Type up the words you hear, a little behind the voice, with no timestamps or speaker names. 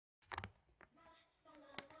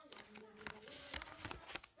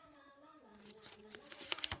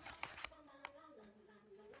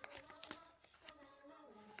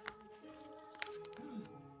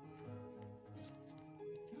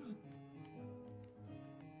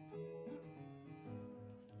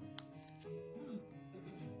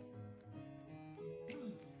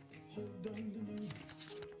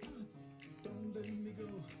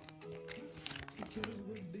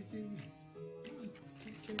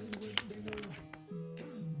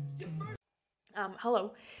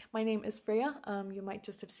Hello, my name is Freya. You might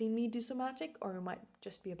just have seen me do some magic, or you might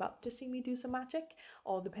just be about to see me do some magic,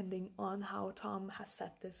 all depending on how Tom has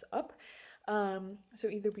set this up. So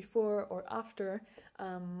either before or after,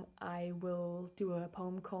 I will do a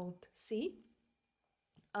poem called Sea,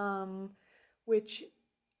 which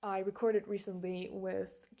I recorded recently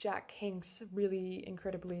with Jack Hinks, really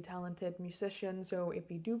incredibly talented musician. So if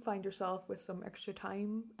you do find yourself with some extra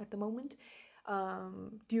time at the moment,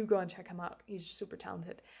 do go and check him out. He's super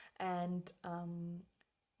talented. And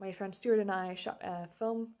my friend Stuart and I shot a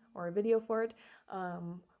film or a video for it,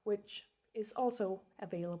 which is also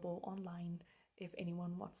available online if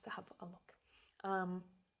anyone wants to have a look.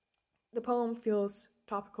 The poem feels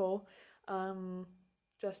topical,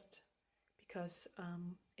 just because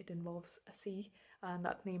it involves a sea,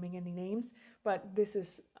 not naming any names, but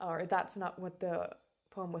that's not what the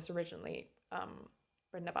poem was originally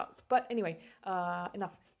written about. But anyway,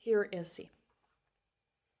 enough. Here is Sea.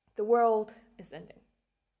 The world is ending.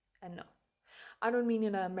 And no, I don't mean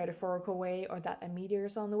in a metaphorical way or that a meteor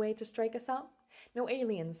is on the way to strike us out. No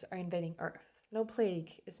aliens are invading Earth. No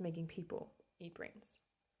plague is making people eat brains.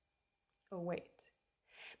 Oh wait,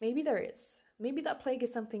 maybe there is. Maybe that plague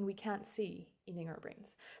is something we can't see eating our brains.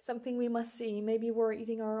 Something we must see. Maybe we're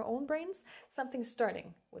eating our own brains. Something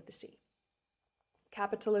starting with the sea.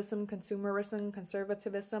 Capitalism, consumerism,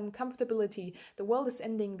 conservatism, comfortability. The world is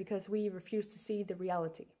ending because we refuse to see the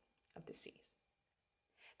reality of the seas.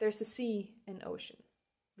 There's a sea and ocean.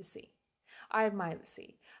 The sea. I admire the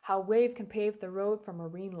sea. How a wave can pave the road for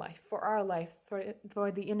marine life, for our life,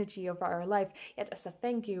 for the energy of our life. Yet as a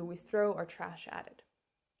thank you, we throw our trash at it.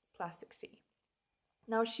 Plastic sea.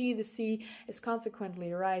 Now the sea, is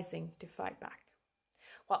consequently rising to fight back.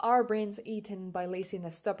 While our brains are eaten by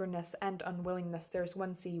laziness, stubbornness, and unwillingness, there's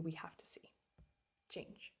one sea we have to see.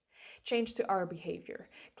 Change. Change to our behavior,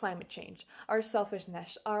 climate change, our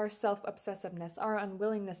selfishness, our self-obsessiveness, our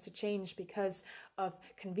unwillingness to change because of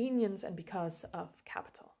convenience and because of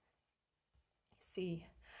capital. See,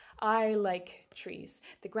 I like trees.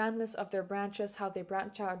 The grandness of their branches, how they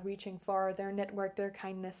branch out, reaching far, their network, their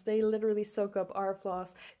kindness. They literally soak up our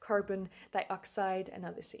flaws, carbon dioxide, and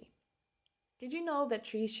other sea. Did you know that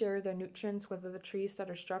trees share their nutrients with other trees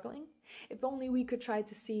that are struggling? If only we could try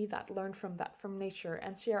to see that, learn from that, from nature,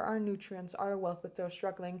 and share our nutrients, our wealth with those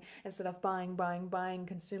struggling, instead of buying,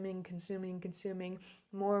 consuming.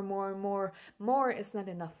 More is not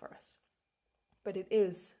enough for us. But it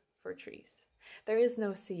is for trees. There is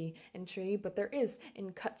no sea in tree, but there is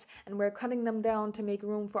in cuts, and we're cutting them down to make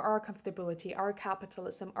room for our comfortability, our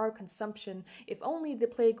capitalism, our consumption. If only the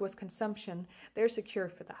plague was consumption, there's a cure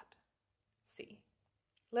for that. See.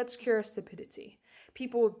 Let's cure stupidity.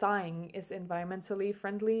 People dying is environmentally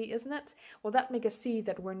friendly, isn't it? Well, that makes us see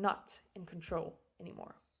that we're not in control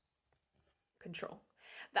anymore. Control.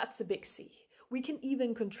 That's a big C. We can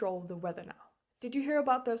even control the weather now. Did you hear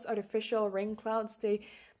about those artificial rain clouds they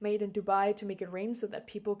made in Dubai to make it rain so that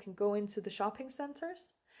people can go into the shopping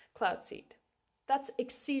centers? Cloud seed. That's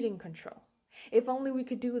exceeding control. If only we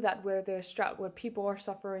could do that where there's drought, where people are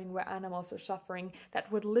suffering, where animals are suffering,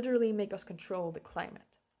 that would literally make us control the climate.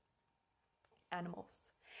 Animals.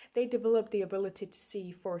 They developed the ability to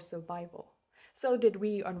see for survival. So did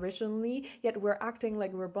we originally, yet we're acting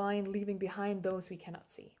like we're blind, leaving behind those we cannot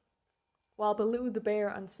see. While Baloo the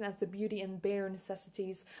bear understands the beauty in bare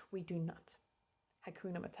necessities, we do not.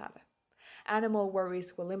 Hakuna Matata. Animal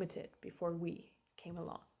worries were limited before we came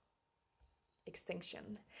along.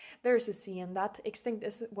 Extinction. There's a sea in that. Extinct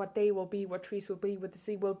is what they will be, what trees will be, what the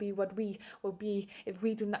sea will be, what we will be. If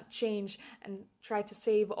we do not change and try to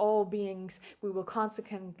save all beings, we will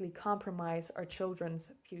consequently compromise our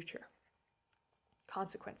children's future.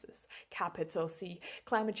 Consequences. Capital C.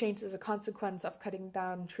 Climate change is a consequence of cutting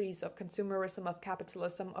down trees, of consumerism, of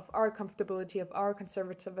capitalism, of our comfortability, of our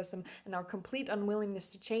conservatism, and our complete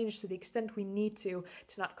unwillingness to change to the extent we need to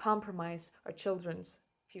not compromise our children's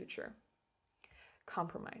future.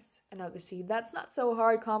 Compromise. Another C. That's not so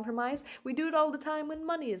hard, compromise. We do it all the time when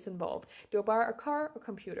money is involved. Do I buy a car or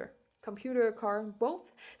computer? Computer or car,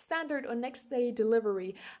 both? Standard or next day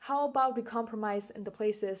delivery? How about we compromise in the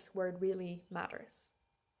places where it really matters?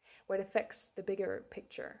 Where it affects the bigger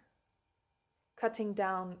picture? Cutting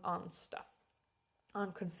down on stuff.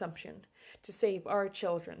 On consumption, to save our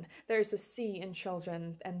children. There is a sea in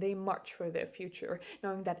children, and they march for their future,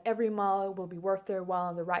 knowing that every mile will be worth their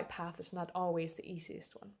while. The right path is not always the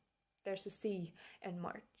easiest one. There's a sea in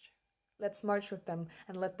march. Let's march with them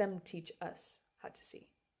and let them teach us how to see.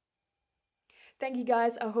 Thank you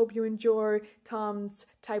guys. I hope you enjoy Tom's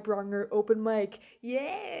Typewronger open mic.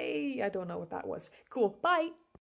 Yay! I don't know what that was. Cool. Bye!